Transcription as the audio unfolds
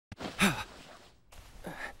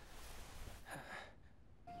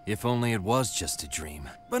If only it was just a dream.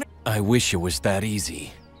 But I wish it was that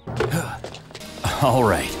easy.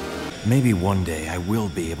 Alright. Maybe one day I will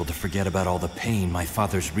be able to forget about all the pain my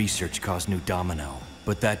father's research caused New Domino.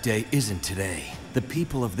 But that day isn't today. The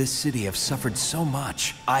people of this city have suffered so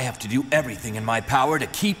much. I have to do everything in my power to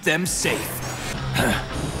keep them safe.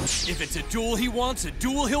 If it's a duel he wants, a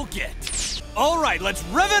duel he'll get. Alright, let's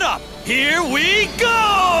rev it up! Here we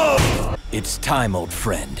go! It's time, old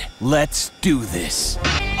friend. Let's do this.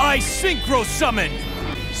 I synchro summon!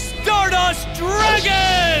 Stardust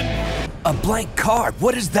Dragon! A blank card,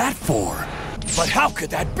 what is that for? But how could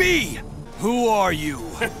that be? Who are you?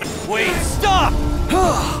 Wait, stop!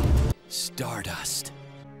 Stardust.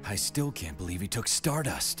 I still can't believe he took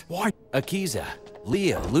Stardust. Why? Akiza,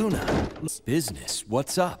 Leah, Luna. Business,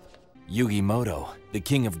 what's up? Yugimoto, the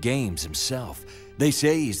king of games himself. They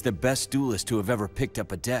say he's the best duelist to have ever picked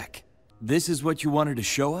up a deck. This is what you wanted to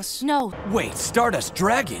show us? No. Wait, Stardust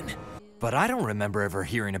Dragon? But I don't remember ever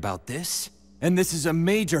hearing about this. And this is a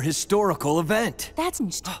major historical event. That's...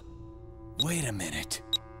 Wait a minute.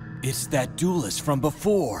 It's that duelist from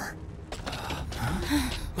before.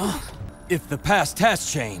 If the past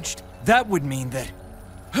has changed, that would mean that...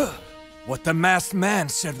 what the masked man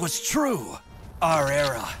said was true. Our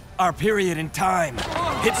era, our period in time,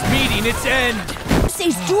 it's meeting its end.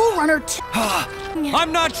 Yusei's Duel Runner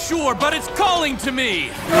I'm not sure, but it's calling to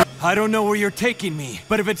me. I don't know where you're taking me,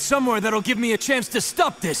 but if it's somewhere that'll give me a chance to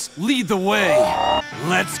stop this, lead the way.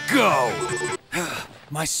 Let's go.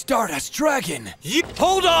 My Stardust Dragon.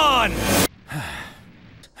 Hold on!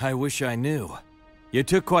 I wish I knew. You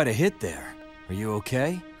took quite a hit there. Are you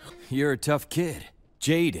okay? You're a tough kid.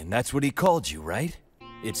 Jaden, that's what he called you, right?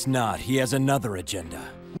 It's not. He has another agenda.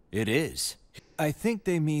 It is. I think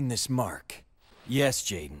they mean this mark. Yes,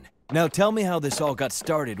 Jaden. Now tell me how this all got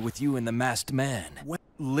started with you and the masked man.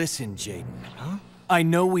 Listen, Jaden. Huh? I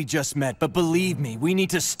know we just met, but believe me, we need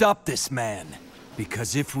to stop this man.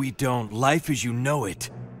 Because if we don't, life as you know it,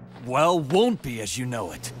 well, won't be as you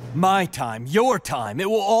know it. My time, your time, it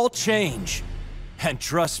will all change. And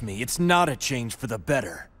trust me, it's not a change for the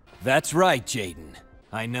better. That's right, Jaden.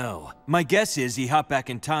 I know. My guess is he hopped back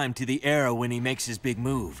in time to the era when he makes his big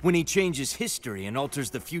move. When he changes history and alters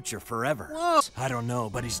the future forever. Whoa. I don't know,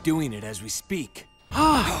 but he's doing it as we speak.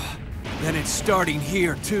 Then it's starting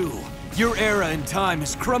here, too. Your era in time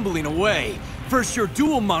is crumbling away. First your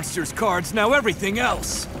Duel Monsters cards, now everything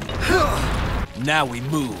else. Now we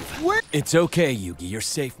move. Where? It's okay, Yugi, you're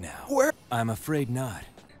safe now. Where? I'm afraid not.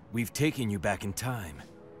 We've taken you back in time.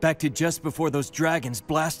 Back to just before those dragons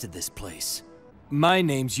blasted this place. My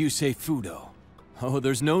name's Yusei Fudo. Oh,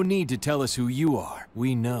 there's no need to tell us who you are.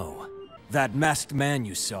 We know. That masked man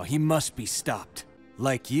you saw, he must be stopped.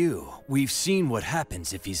 Like you, we've seen what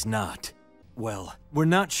happens if he's not. Well, we're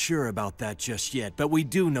not sure about that just yet, but we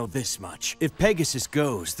do know this much. If Pegasus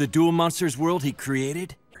goes, the Duel Monsters world he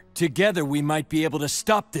created, together we might be able to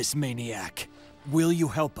stop this maniac. Will you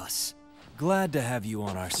help us? Glad to have you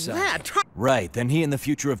on our side. Right, then he and the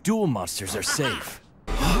future of Duel Monsters are safe.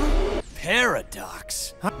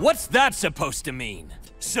 Paradox? What's that supposed to mean?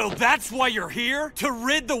 So that's why you're here? To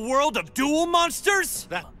rid the world of Duel Monsters?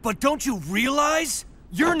 But don't you realize?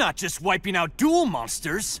 You're not just wiping out Duel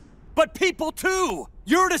Monsters, but people too!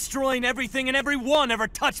 You're destroying everything and everyone ever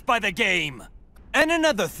touched by the game! And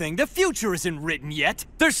another thing, the future isn't written yet.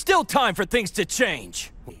 There's still time for things to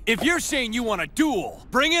change. If you're saying you want a duel,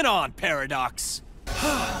 bring it on, Paradox.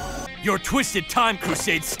 Your twisted time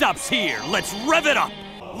crusade stops here. Let's rev it up!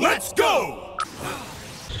 Let's go!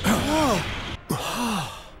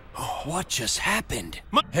 What just happened?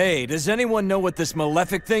 Hey, does anyone know what this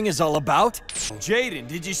malefic thing is all about? Jaden,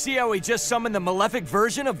 did you see how he just summoned the malefic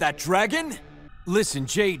version of that dragon? Listen,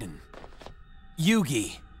 Jaden.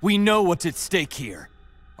 Yugi, we know what's at stake here.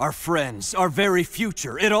 Our friends, our very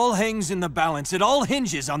future, it all hangs in the balance. It all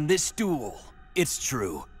hinges on this duel. It's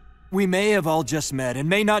true. We may have all just met and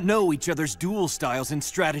may not know each other's duel styles and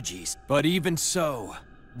strategies. But even so,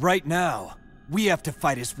 right now, we have to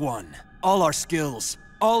fight as one. All our skills,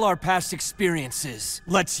 all our past experiences.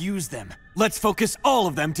 Let's use them. Let's focus all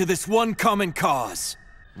of them to this one common cause.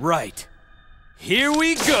 Right. Here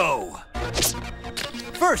we go!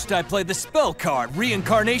 First, I play the spell card,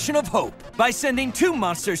 Reincarnation of Hope. By sending 2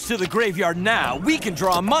 monsters to the graveyard now, we can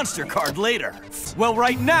draw a monster card later. Well,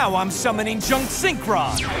 right now, I'm summoning Junk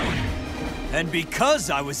Synchron. And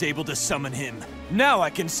because I was able to summon him, now I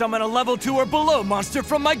can summon a level 2 or below monster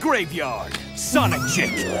from my graveyard. Sonic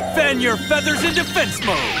Chick, fan your feathers in defense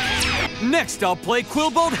mode. Next, I'll play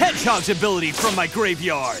Quillbolt Hedgehog's ability from my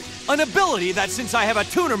graveyard. An ability that, since I have a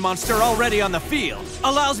tuner monster already on the field,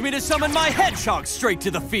 allows me to summon my Hedgehog straight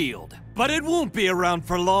to the field. But it won't be around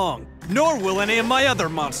for long, nor will any of my other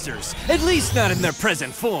monsters. At least not in their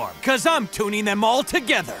present form, cause I'm tuning them all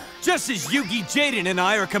together. Just as Yugi, Jaden, and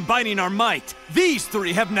I are combining our might, these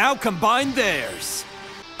three have now combined theirs.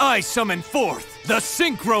 I summon forth the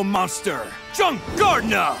Synchro Monster, Junk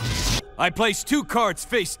Gardner! I place 2 cards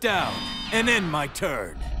face down, and end my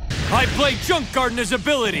turn. I play Junk Gardner's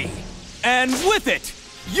ability, and with it,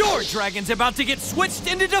 your dragon's about to get switched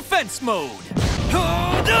into defense mode.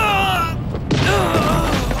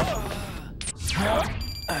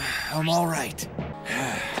 I'm all right.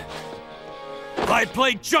 I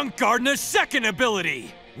play Junk Gardner's second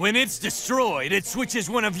ability. When it's destroyed, it switches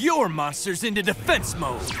one of your monsters into defense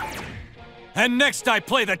mode. And next I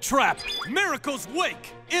play the trap, Miracle's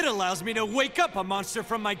Wake. It allows me to wake up a monster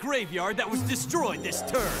from my graveyard that was destroyed this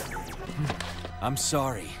turn. I'm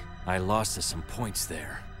sorry. I lost us some points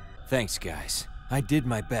there. Thanks, guys. I did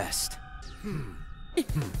my best.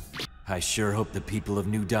 I sure hope the people of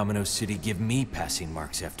New Domino City give me passing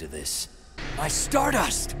marks after this. My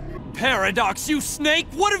Stardust! Paradox, you snake!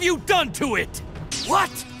 What have you done to it?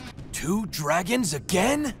 What? 2 dragons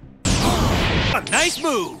again? A nice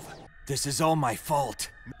move! This is all my fault.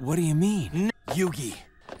 What do you mean? Yugi,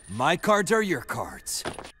 my cards are your cards.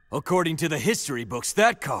 According to the history books,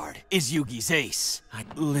 that card is Yugi's ace.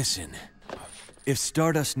 Listen, if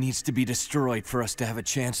Stardust needs to be destroyed for us to have a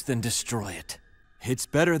chance, then destroy it. It's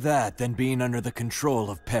better that than being under the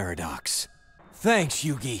control of Paradox. Thanks,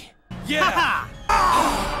 Yugi. Yeah!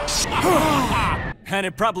 And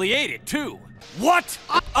it probably ate it, too. What?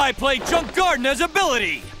 I play Junk Gardner's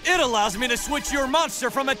ability. It allows me to switch your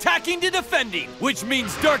monster from attacking to defending, which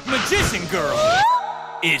means Dark Magician Girl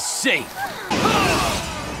is safe.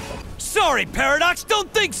 Sorry, Paradox,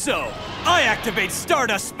 don't think so. I activate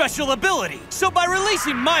Stardust's special ability, so by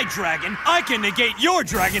releasing my dragon, I can negate your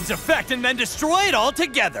dragon's effect and then destroy it all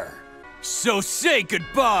together. So say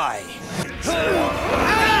goodbye.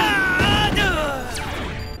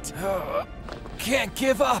 Can't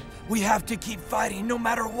give up. We have to keep fighting no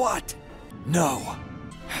matter what. No.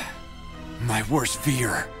 My worst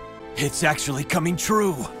fear. It's actually coming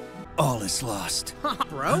true. All is lost.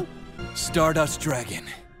 Bro? Stardust Dragon.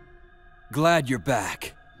 Glad you're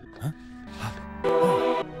back.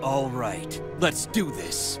 All right, let's do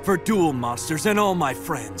this. For Duel Monsters and all my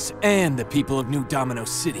friends, and the people of New Domino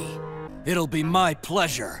City. It'll be my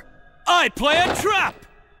pleasure. I play a trap!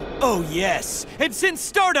 Oh yes, and since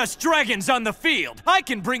Stardust Dragon's on the field, I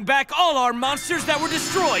can bring back all our monsters that were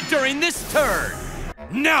destroyed during this turn.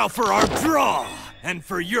 Now for our draw, and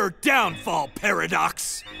for your downfall,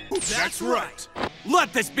 Paradox. That's right.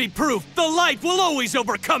 Let this be proof the light will always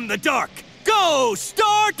overcome the dark. Go,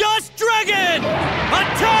 Stardust Dragon!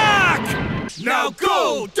 Attack! Now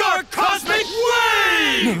go, Dark Cosmic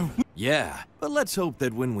Wave! Yeah, but let's hope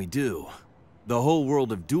that when we do, the whole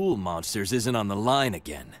world of Duel Monsters isn't on the line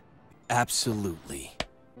again. Absolutely.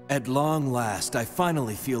 At long last, I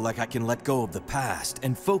finally feel like I can let go of the past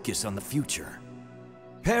and focus on the future.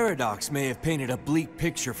 Paradox may have painted a bleak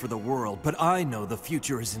picture for the world, but I know the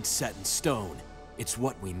future isn't set in stone. It's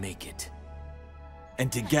what we make it.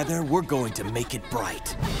 And together, we're going to make it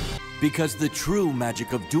bright. Because the true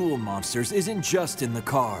magic of Duel Monsters isn't just in the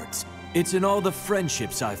cards. It's in all the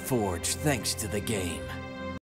friendships I've forged thanks to the game.